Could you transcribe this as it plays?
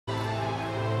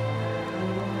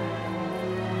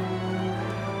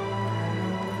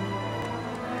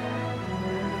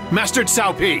Master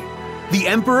Cao Pi, the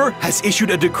Emperor has issued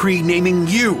a decree naming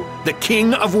you the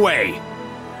King of Wei.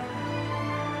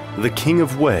 The King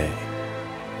of Wei.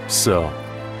 So,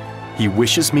 he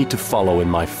wishes me to follow in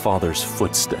my father's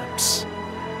footsteps.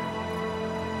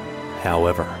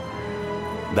 However,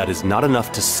 that is not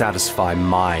enough to satisfy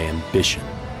my ambition.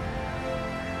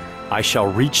 I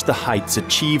shall reach the heights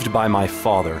achieved by my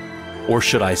father, or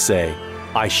should I say,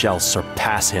 I shall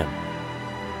surpass him.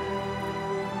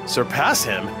 Surpass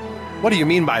him? What do you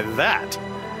mean by that?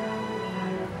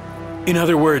 In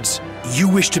other words, you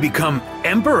wish to become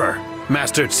Emperor,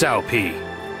 Master Cao Pi.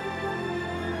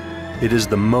 It is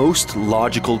the most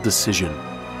logical decision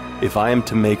if I am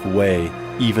to make Wei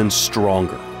even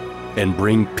stronger and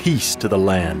bring peace to the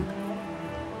land.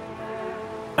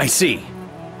 I see.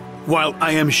 While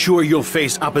I am sure you'll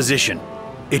face opposition,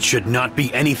 it should not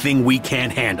be anything we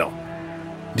can't handle.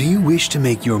 Do you wish to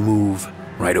make your move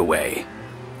right away?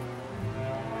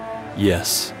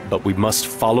 Yes, but we must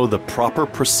follow the proper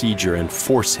procedure and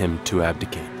force him to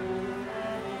abdicate.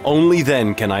 Only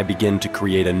then can I begin to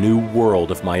create a new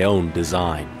world of my own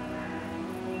design.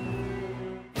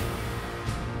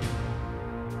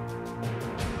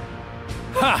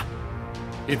 Ha!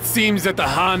 It seems that the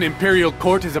Han Imperial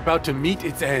Court is about to meet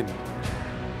its end.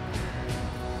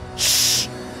 Shh!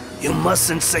 You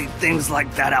mustn't say things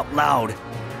like that out loud.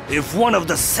 If one of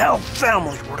the Cao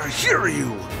family were to hear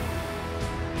you...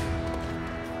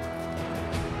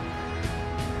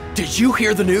 Did you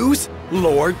hear the news?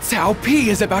 Lord Cao Pi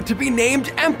is about to be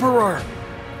named Emperor!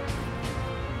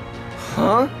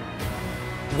 Huh?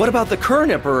 What about the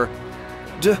current Emperor?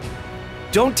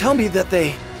 Don't tell me that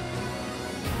they...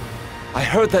 I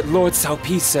heard that Lord Cao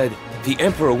Pi said the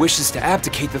Emperor wishes to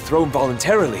abdicate the throne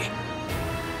voluntarily.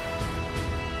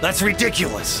 That's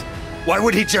ridiculous. Why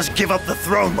would he just give up the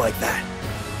throne like that?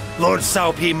 Lord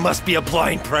Cao Pi must be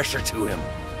applying pressure to him.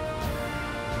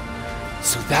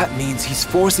 So that means he's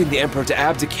forcing the Emperor to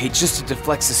abdicate just to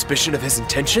deflect suspicion of his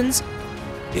intentions?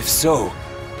 If so,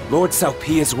 Lord Cao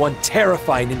Pi is one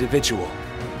terrifying individual.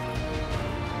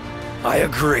 I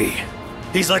agree.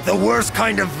 He's like the worst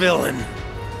kind of villain.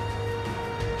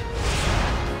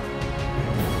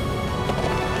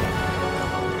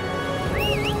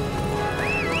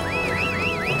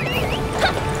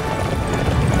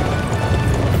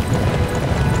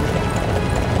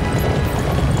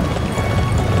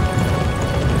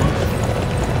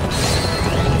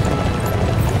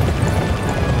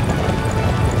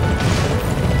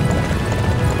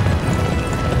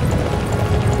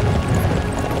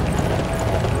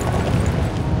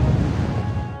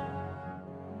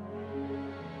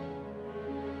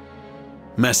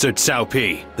 Master Cao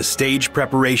Pi, the stage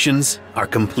preparations are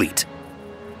complete.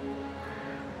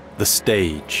 The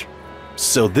stage.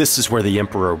 So this is where the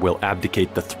Emperor will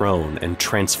abdicate the throne and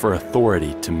transfer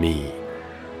authority to me.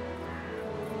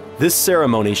 This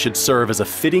ceremony should serve as a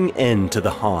fitting end to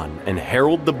the Han and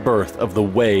herald the birth of the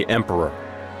Wei Emperor.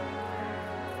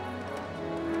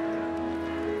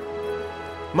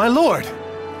 My lord,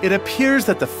 it appears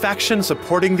that the faction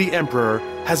supporting the Emperor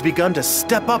has begun to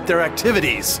step up their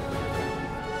activities.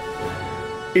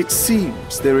 It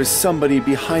seems there is somebody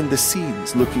behind the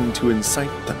scenes looking to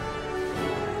incite them.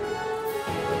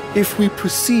 If we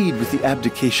proceed with the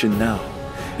abdication now,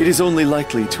 it is only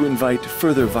likely to invite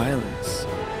further violence.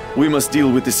 We must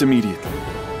deal with this immediately.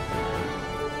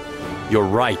 You're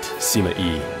right, Sima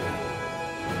Yi.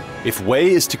 If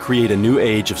Wei is to create a new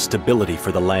age of stability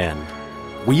for the land,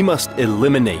 we must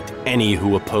eliminate any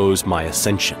who oppose my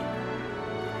ascension.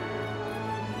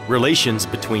 Relations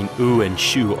between Wu and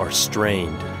Shu are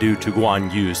strained due to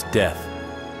Guan Yu's death.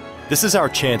 This is our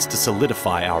chance to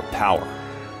solidify our power.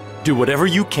 Do whatever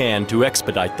you can to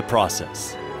expedite the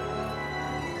process.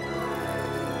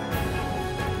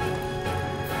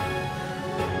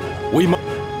 We must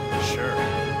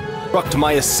construct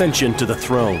my ascension to the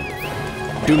throne.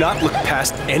 Do not look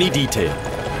past any detail,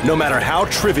 no matter how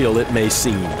trivial it may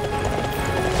seem.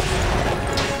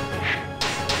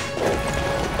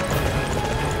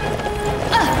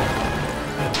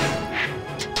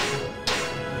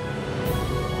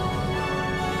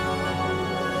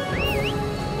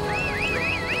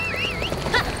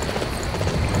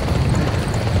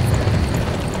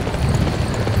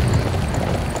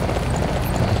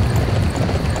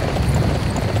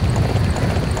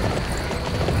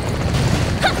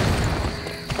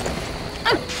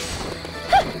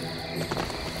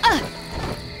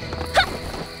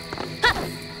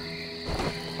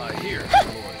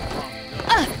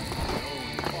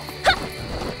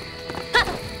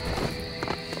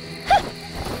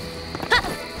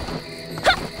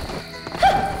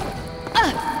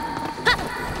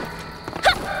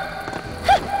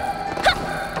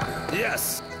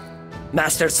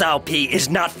 Master Cao Pi is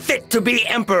not fit to be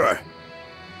emperor.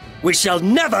 We shall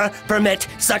never permit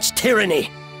such tyranny.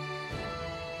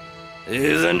 He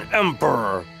is an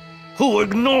emperor who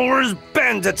ignores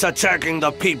bandits attacking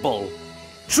the people.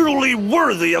 Truly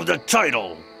worthy of the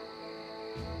title.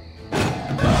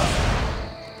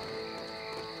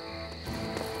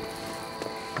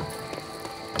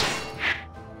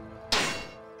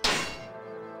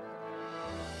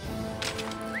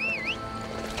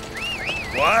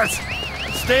 What?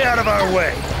 Stay out of our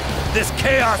way. This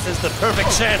chaos is the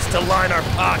perfect chance to line our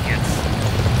pockets.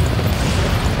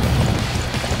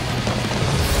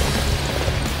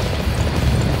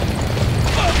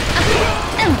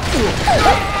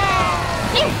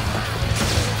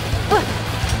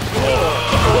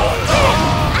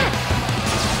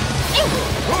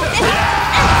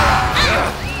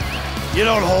 You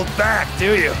don't hold back,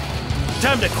 do you?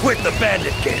 Time to quit the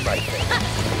bandit game, I think.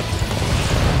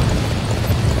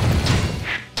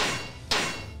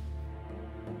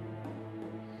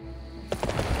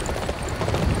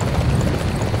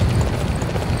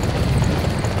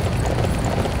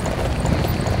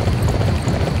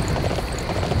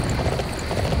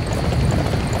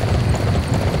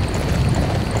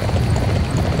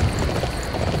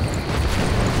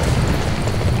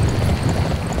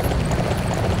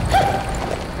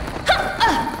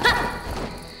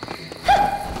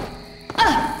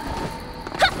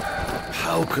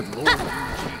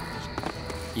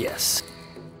 Yes.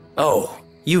 Oh,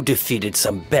 you defeated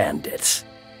some bandits.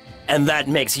 And that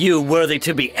makes you worthy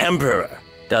to be emperor,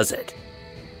 does it?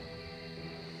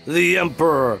 The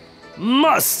emperor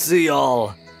must see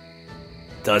all.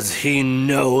 Does he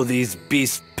know these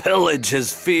beasts pillage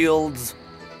his fields?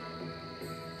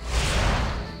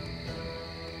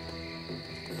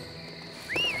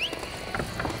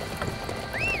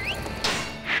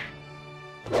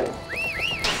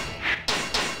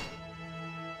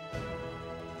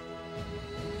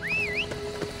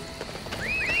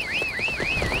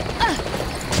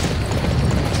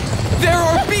 There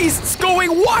are beasts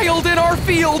going wild in our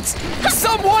fields!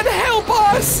 Someone help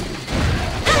us!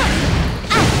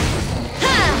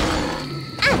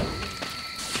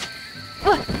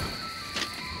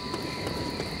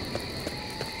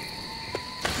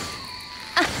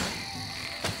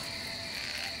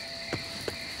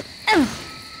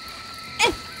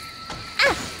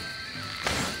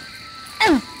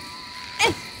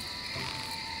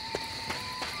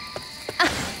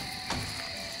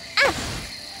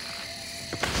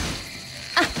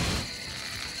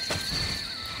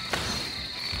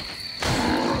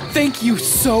 Thank you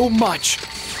so much!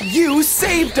 You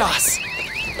saved us!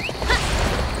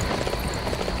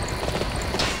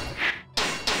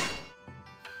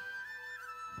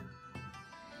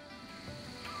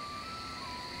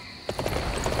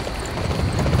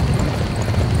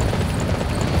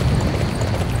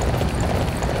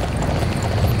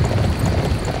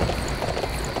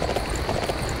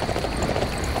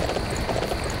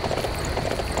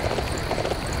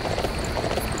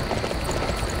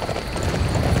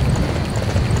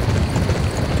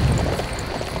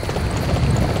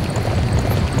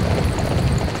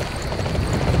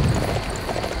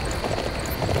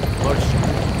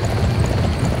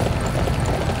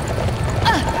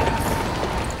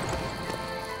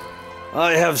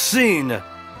 I have seen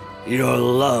your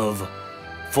love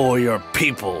for your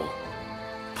people.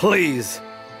 Please,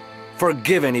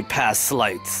 forgive any past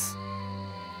slights.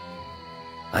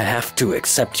 I have to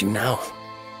accept you now.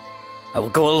 I will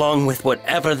go along with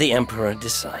whatever the Emperor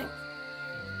decides.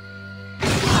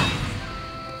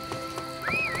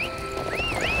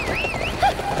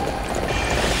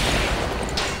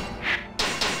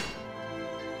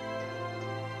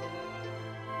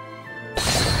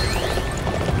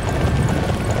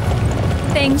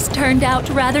 Things turned out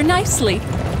rather nicely.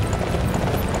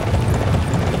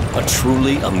 A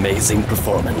truly amazing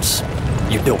performance.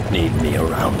 You don't need me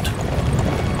around.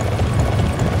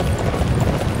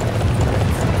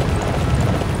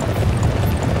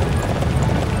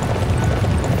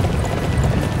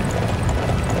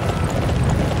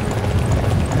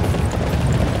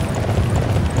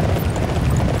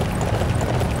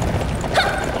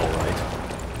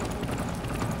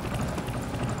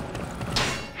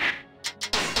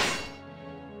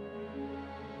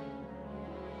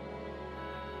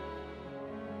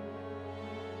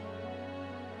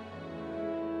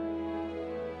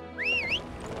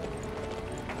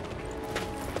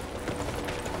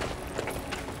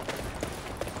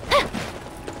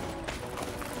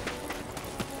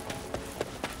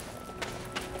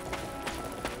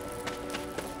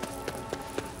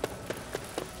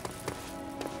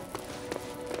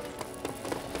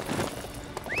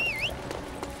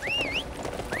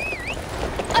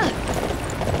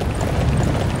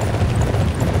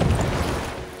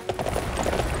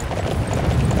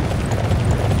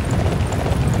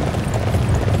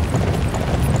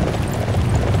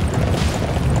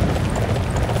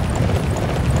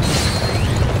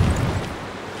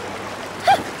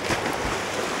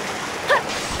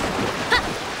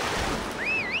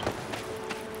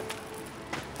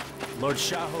 Lord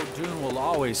Xiahou Dun will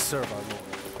always serve our lord.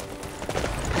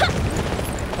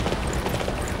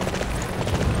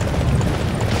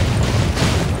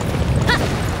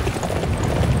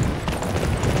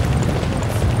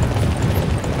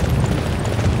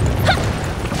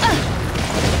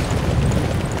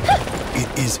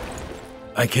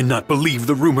 I cannot believe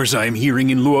the rumors I am hearing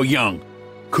in Luoyang.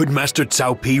 Could Master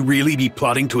Cao Pi really be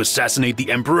plotting to assassinate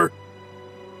the Emperor?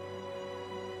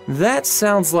 That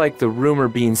sounds like the rumor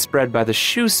being spread by the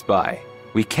Shu spy.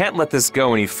 We can't let this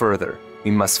go any further.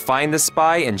 We must find the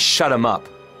spy and shut him up.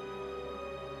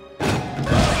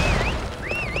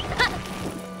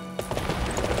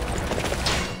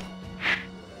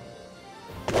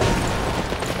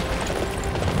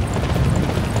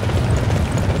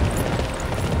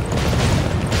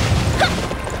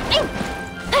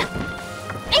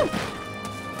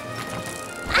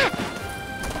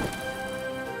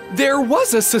 There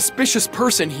was a suspicious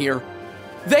person here.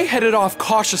 They headed off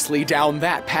cautiously down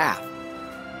that path.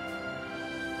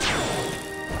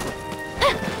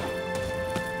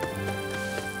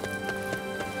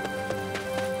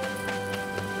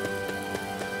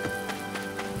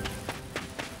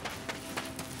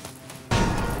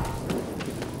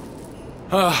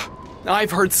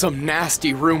 I've heard some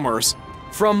nasty rumors.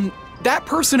 From that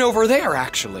person over there,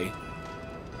 actually.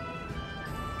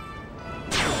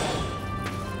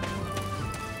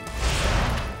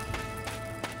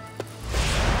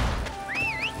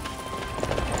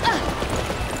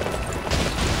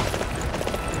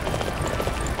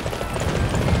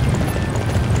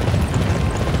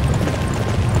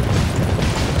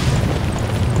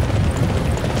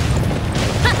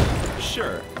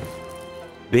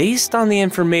 Based on the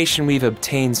information we've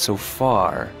obtained so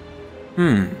far,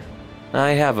 I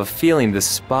have a feeling the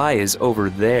spy is over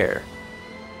there.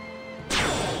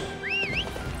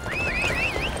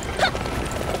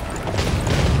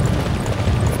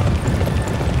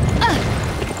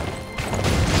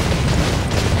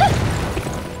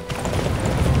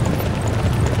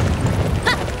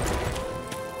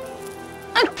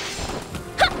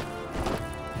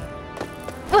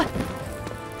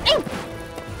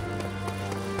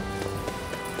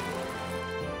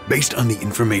 Based on the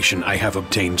information I have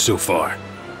obtained so far,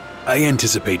 I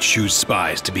anticipate Shu's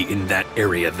spies to be in that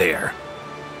area there.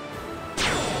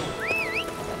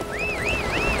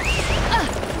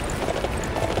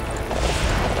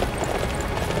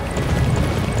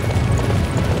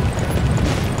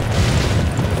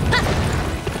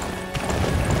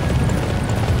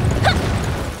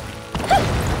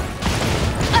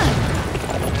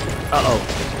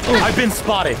 Uh-oh. I've been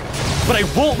spotted, but I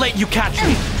won't let you catch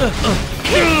me.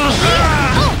 I'm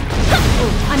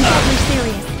deadly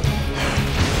serious.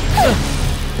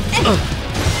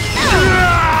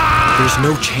 There's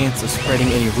no chance of spreading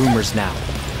any rumors now.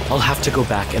 I'll have to go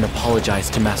back and apologize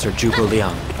to Master Zhuge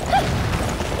Liang.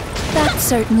 That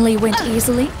certainly went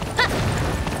easily.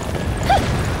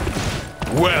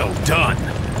 Well done!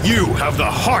 You have the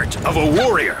heart of a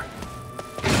warrior!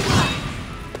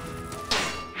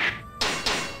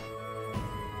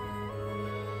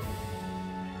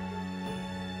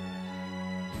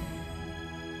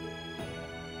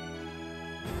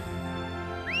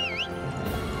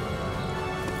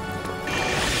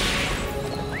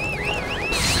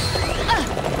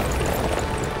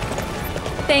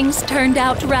 Things turned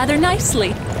out rather nicely.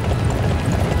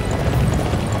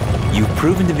 You've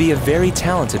proven to be a very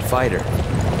talented fighter.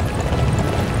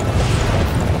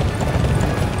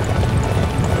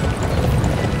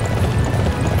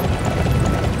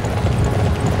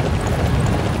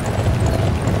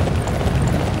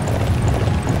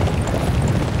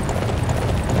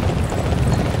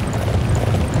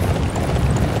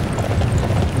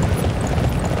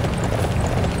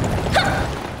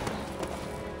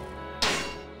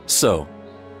 So,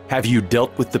 have you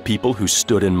dealt with the people who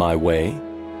stood in my way?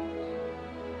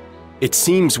 It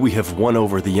seems we have won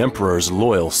over the Emperor's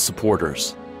loyal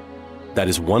supporters. That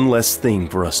is one less thing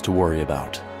for us to worry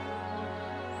about.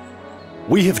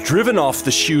 We have driven off the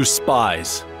Shu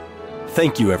spies.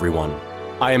 Thank you, everyone.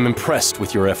 I am impressed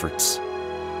with your efforts.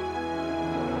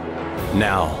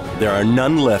 Now, there are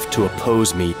none left to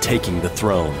oppose me taking the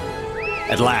throne.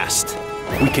 At last,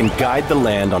 we can guide the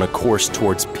land on a course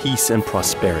towards peace and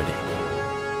prosperity.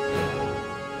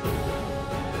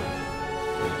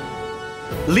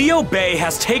 Liu Bei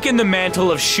has taken the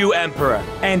mantle of Shu Emperor,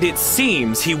 and it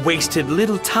seems he wasted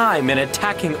little time in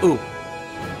attacking Wu.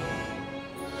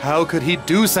 How could he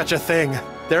do such a thing?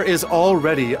 There is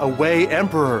already a Wei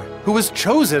Emperor who was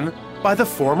chosen by the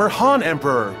former Han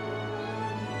Emperor.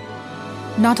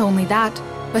 Not only that,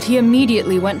 but he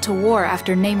immediately went to war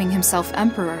after naming himself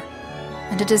emperor.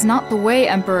 And it is not the Wei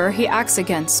Emperor he acts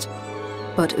against,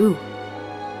 but Wu.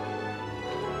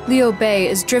 Liu Bei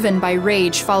is driven by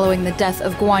rage following the death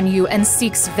of Guan Yu and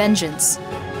seeks vengeance.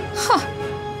 Huh.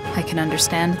 I can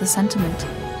understand the sentiment.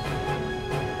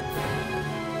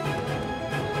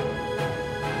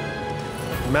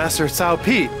 Master Cao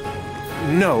Pi.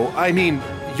 No, I mean,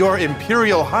 Your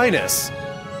Imperial Highness.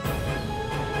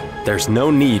 There's no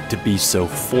need to be so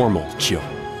formal, Chiu.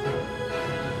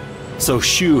 So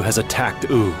Shu has attacked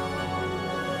Wu.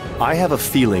 I have a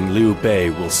feeling Liu Bei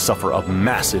will suffer a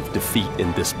massive defeat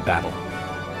in this battle.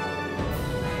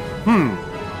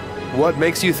 What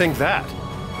makes you think that?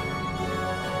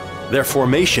 Their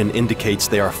formation indicates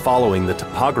they are following the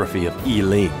topography of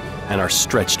Yiling and are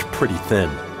stretched pretty thin.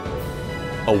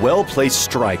 A well-placed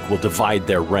strike will divide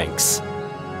their ranks.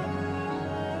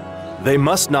 They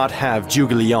must not have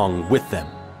Zhuge Liang with them.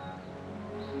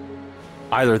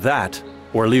 Either that,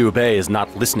 or Liu Bei is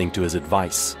not listening to his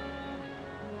advice.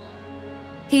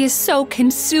 He is so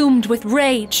consumed with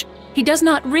rage. He does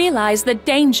not realize the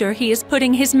danger he is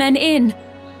putting his men in.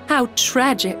 How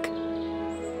tragic.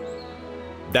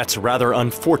 That's rather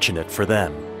unfortunate for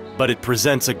them, but it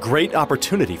presents a great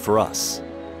opportunity for us.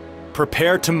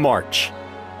 Prepare to march.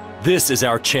 This is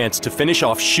our chance to finish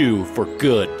off Shu for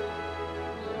good.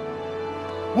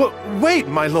 Wait,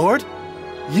 my lord!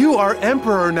 You are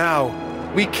Emperor now!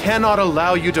 We cannot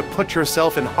allow you to put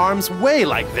yourself in harm's way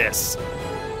like this!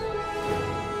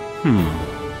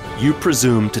 You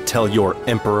presume to tell your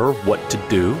Emperor what to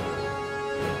do?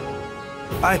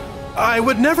 I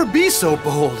would never be so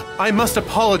bold! I must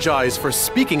apologize for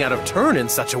speaking out of turn in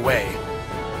such a way.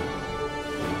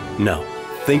 No,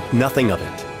 think nothing of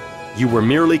it. You were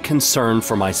merely concerned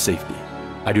for my safety.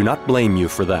 I do not blame you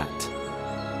for that.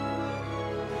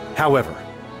 However,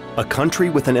 a country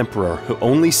with an emperor who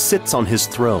only sits on his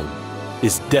throne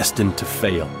is destined to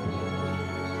fail.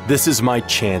 This is my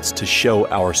chance to show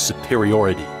our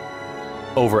superiority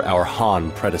over our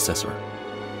Han predecessor.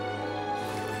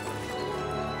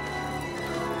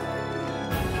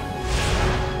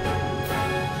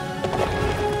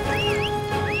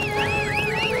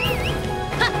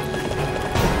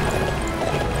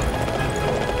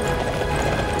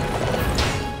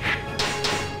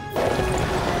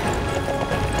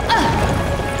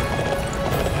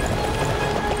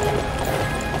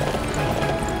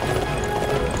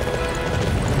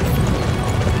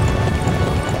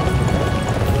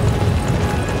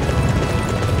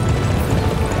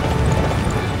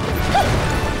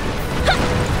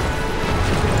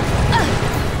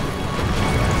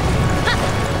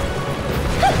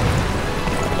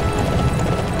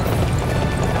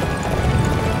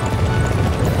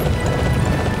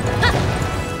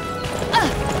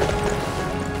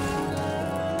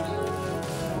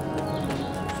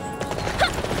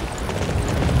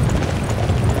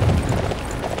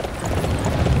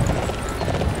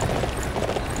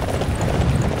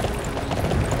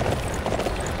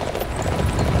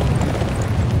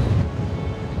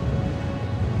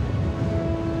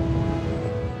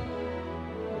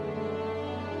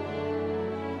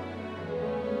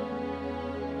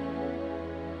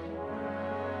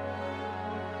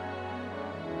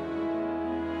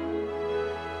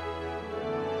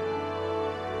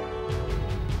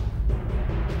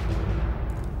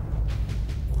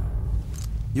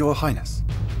 Your Highness,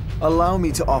 allow me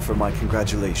to offer my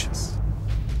congratulations.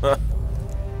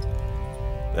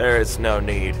 There is no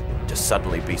need to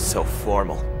suddenly be so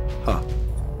formal.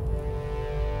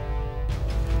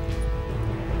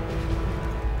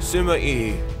 Sima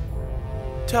Yi,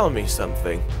 tell me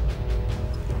something.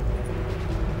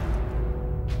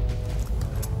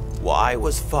 Why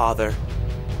was Cao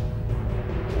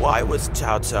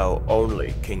Cao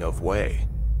only King of Wei?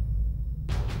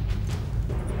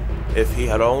 If he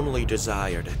had only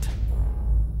desired it,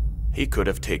 he could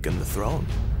have taken the throne.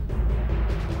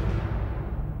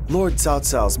 Lord Cao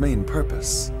Cao's main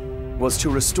purpose was to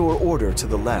restore order to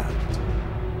the land.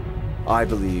 I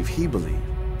believe he believed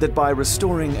that by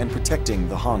restoring and protecting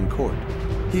the Han court,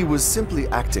 he was simply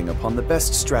acting upon the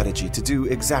best strategy to do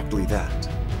exactly that.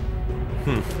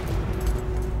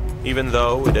 Even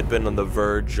though it had been on the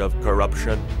verge of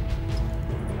corruption?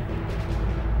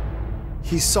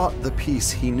 He sought the peace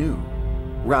he knew,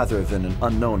 rather than an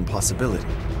unknown possibility.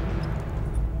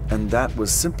 And that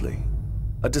was simply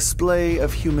a display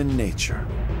of human nature.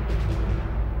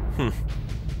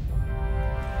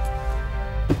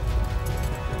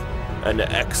 An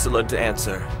excellent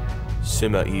answer,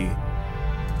 Sima Yi.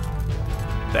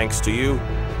 Thanks to you,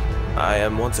 I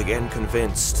am once again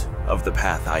convinced of the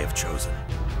path I have chosen.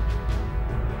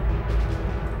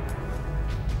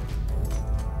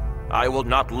 I will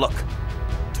not look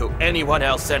to to anyone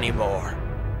else anymore.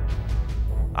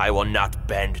 I will not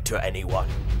bend to anyone.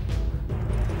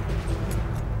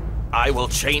 I will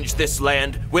change this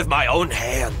land with my own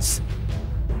hands.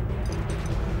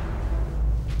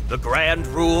 The grand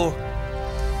rule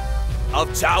of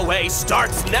Jiawei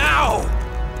starts now!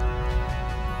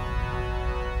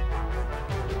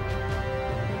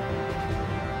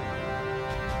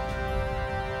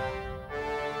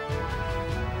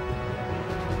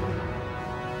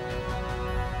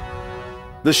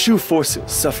 The Shu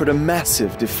forces suffered a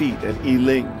massive defeat at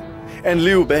Yiling, and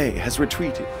Liu Bei has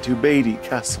retreated to Beidi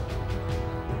Castle.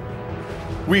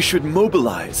 We should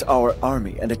mobilize our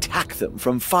army and attack them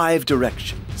from 5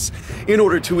 directions in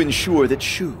order to ensure that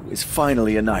Shu is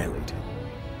finally annihilated.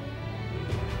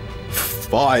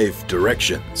 5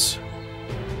 directions?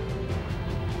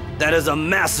 That is a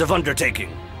massive undertaking.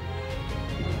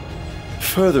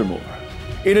 Furthermore,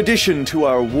 in addition to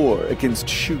our war against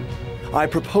Shu, I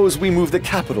propose we move the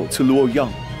capital to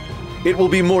Luoyang. It will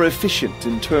be more efficient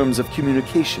in terms of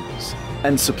communications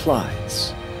and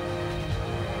supplies.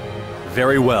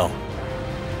 Very well.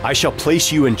 I shall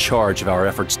place you in charge of our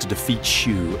efforts to defeat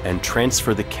Shu and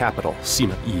transfer the capital,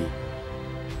 Sima Yi.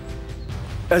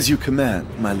 As you command,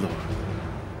 my lord.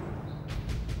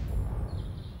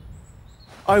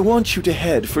 I want you to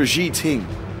head for Xianying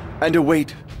and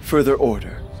await further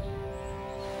order.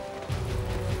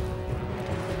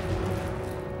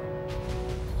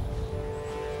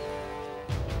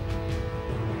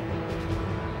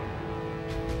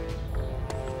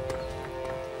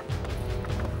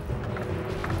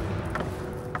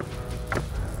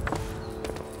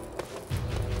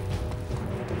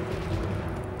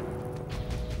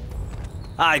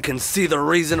 I can see the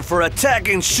reason for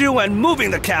attacking Shu and moving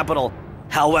the capital.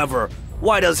 However,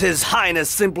 why does His Highness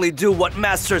simply do what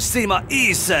Master Sima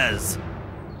Yi says?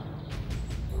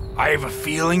 I have a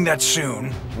feeling that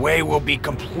soon, Wei will be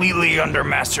completely under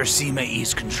Master Sima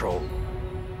Yi's control.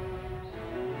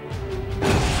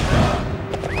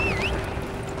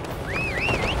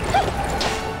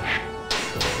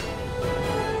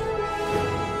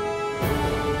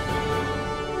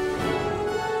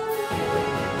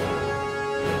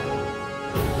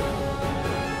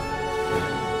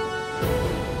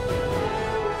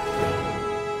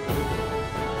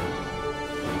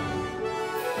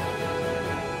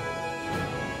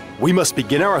 We must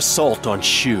begin our assault on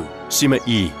Shu. Sima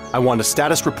Yi, I want a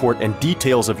status report and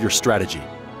details of your strategy.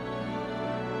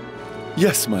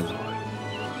 Yes, my lord.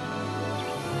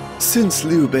 Since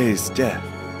Liu Bei's death,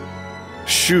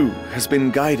 Shu has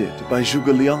been guided by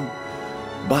Zhuge Liang,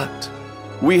 but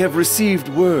we have received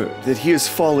word that he has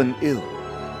fallen ill.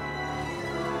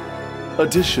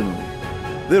 Additionally,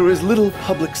 there is little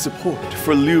public support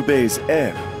for Liu Bei's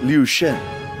heir, Liu Shen,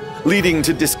 leading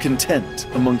to discontent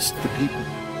amongst the people.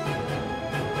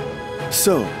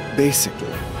 So,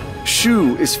 basically,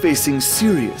 Shu is facing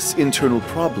serious internal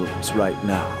problems right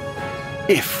now.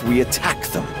 If we attack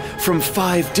them from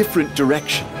 5 different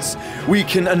directions, we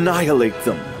can annihilate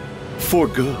them for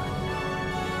good.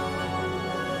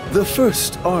 The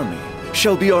first army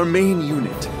shall be our main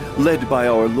unit, led by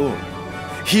our lord.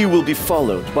 He will be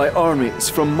followed by armies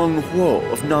from Meng Huo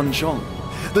of Nanzhong,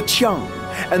 the Qiang,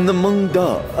 and the Meng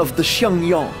Da of the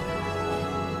Xianying.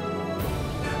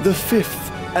 The 5th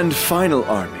and final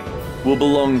army will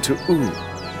belong to Wu.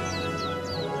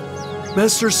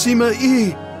 Master Sima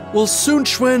Yi, will Sun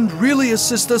Quan really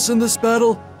assist us in this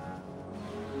battle?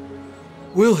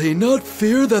 Will he not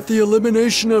fear that the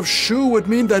elimination of Shu would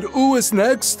mean that Wu is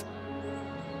next?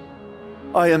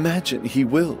 I imagine he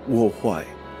will, Wu Huai.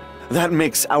 That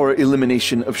makes our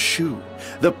elimination of Shu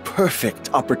the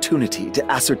perfect opportunity to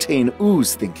ascertain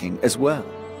Wu's thinking as well.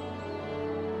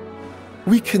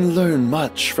 We can learn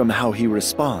much from how he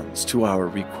responds to our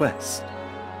request.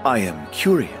 I am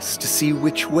curious to see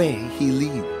which way he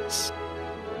leans.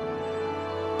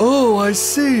 Oh, I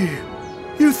see.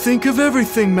 You think of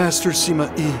everything, Master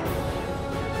Sima Yi.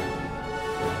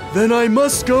 Then I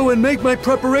must go and make my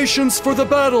preparations for the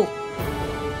battle.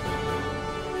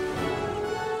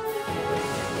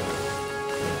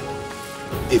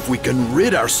 If we can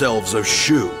rid ourselves of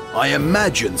Shu, I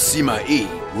imagine Sima Yi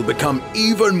will become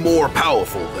even more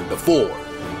powerful than before.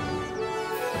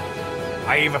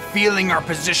 I have a feeling our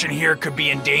position here could be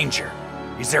in danger.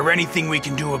 Is there anything we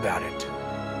can do about it?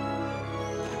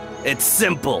 It's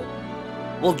simple.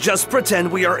 We'll just pretend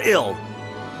we are ill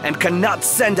and cannot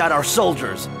send out our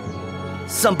soldiers.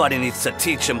 Somebody needs to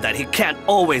teach him that he can't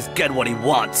always get what he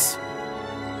wants.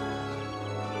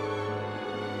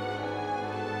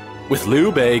 With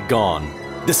Liu Bei gone,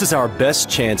 this is our best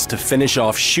chance to finish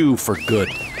off Shu for good.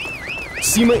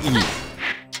 Sima Yi,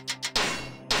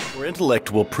 Your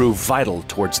intellect will prove vital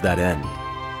towards that end.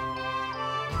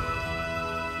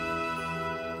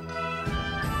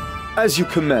 As you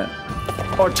command.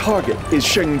 Our target is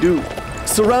Chengdu.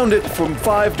 Surround it from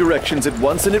 5 directions at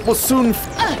once and it will soon...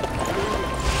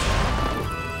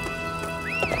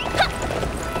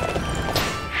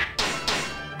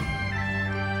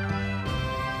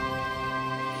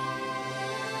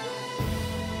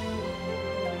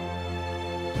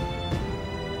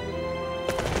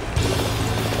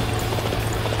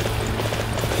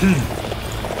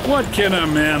 What can a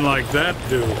man like that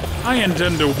do? I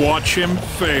intend to watch him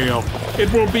fail.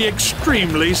 It will be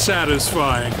extremely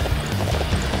satisfying.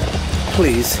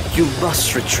 Please, you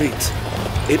must retreat.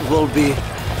 It will be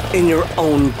in your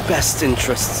own best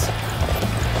interests.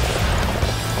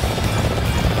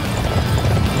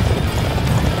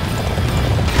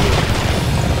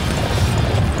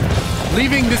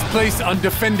 Leaving this place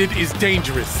undefended is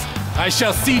dangerous. I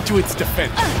shall see to its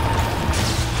defense.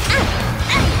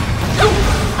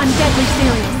 I'm deadly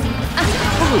serious.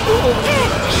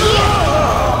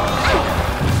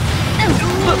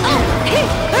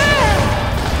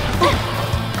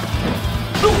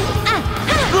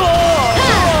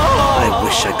 I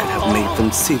wish I could have made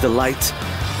them see the light,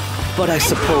 but I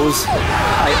suppose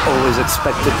I always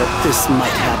expected that this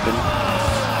might happen.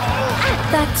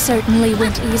 That certainly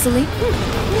went easily.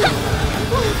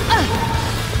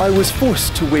 I was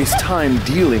forced to waste time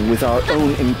dealing with our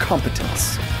own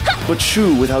incompetence. But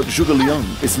Shu without Zhuge Liang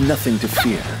is nothing to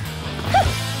fear.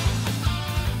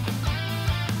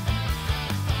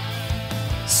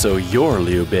 So you're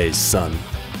Liu Bei's son.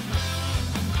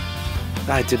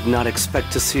 I did not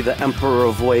expect to see the Emperor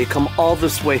of Wei come all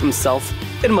this way himself.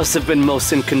 It must have been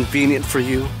most inconvenient for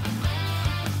you.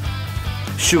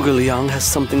 Zhuge Liang has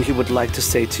something he would like to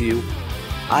say to you.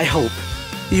 I hope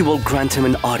you will grant him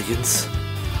an audience.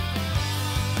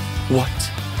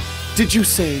 What? Did you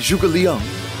say Zhuge Liang?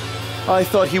 I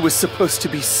thought he was supposed to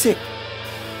be sick.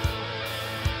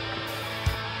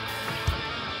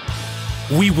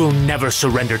 We will never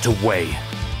surrender to Wei.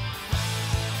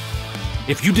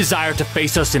 If you desire to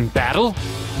face us in battle,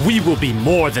 we will be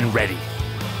more than ready.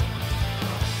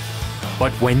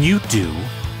 But when you do,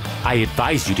 I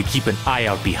advise you to keep an eye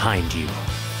out behind you.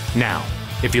 Now,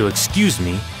 if you'll excuse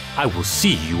me, I will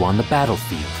see you on the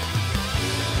battlefield.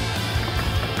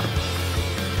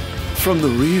 From the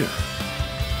rear?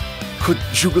 Could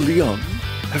Zhuge Liang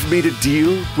have made a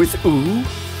deal with Wu?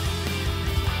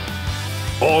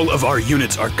 All of our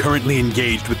units are currently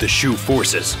engaged with the Shu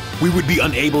forces. We would be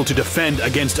unable to defend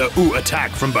against a Wu attack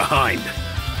from behind.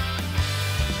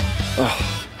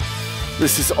 Oh,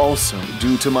 this is also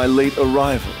due to my late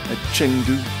arrival at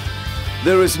Chengdu.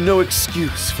 There is no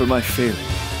excuse for my failing,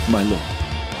 my lord.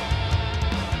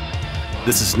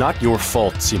 This is not your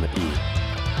fault, Sima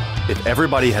Yi. If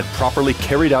everybody had properly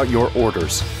carried out your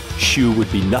orders, Shu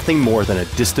would be nothing more than a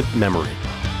distant memory.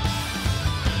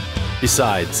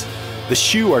 Besides, the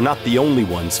Shu are not the only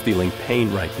ones feeling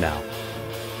pain right now.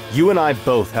 You and I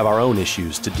both have our own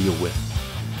issues to deal with.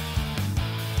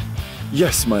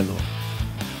 Yes, my lord.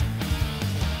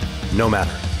 No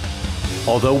matter.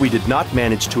 Although we did not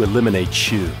manage to eliminate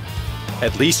Shu,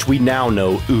 at least we now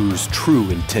know Wu's true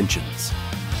intentions.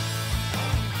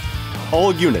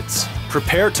 All units,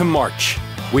 prepare to march.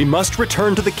 We must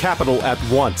return to the capital at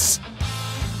once.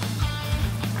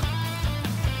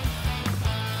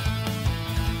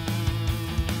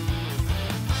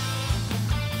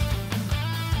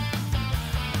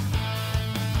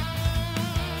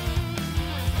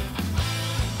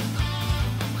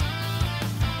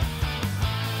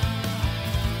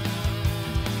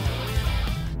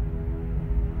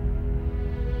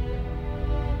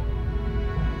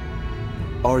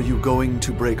 Are you going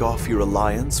to break off your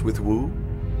alliance with Wu?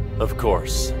 Of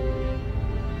course.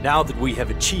 Now that we have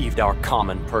achieved our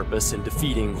common purpose in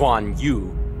defeating Guan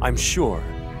Yu, I'm sure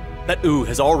that Wu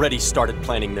has already started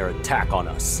planning their attack on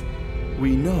us.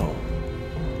 We know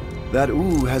that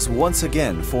Wu has once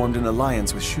again formed an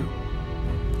alliance with Shu.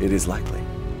 It is likely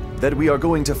that we are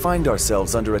going to find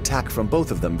ourselves under attack from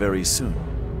both of them very soon.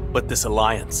 But this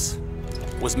alliance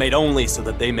was made only so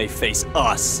that they may face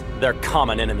us, their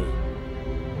common enemy.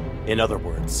 In other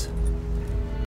words,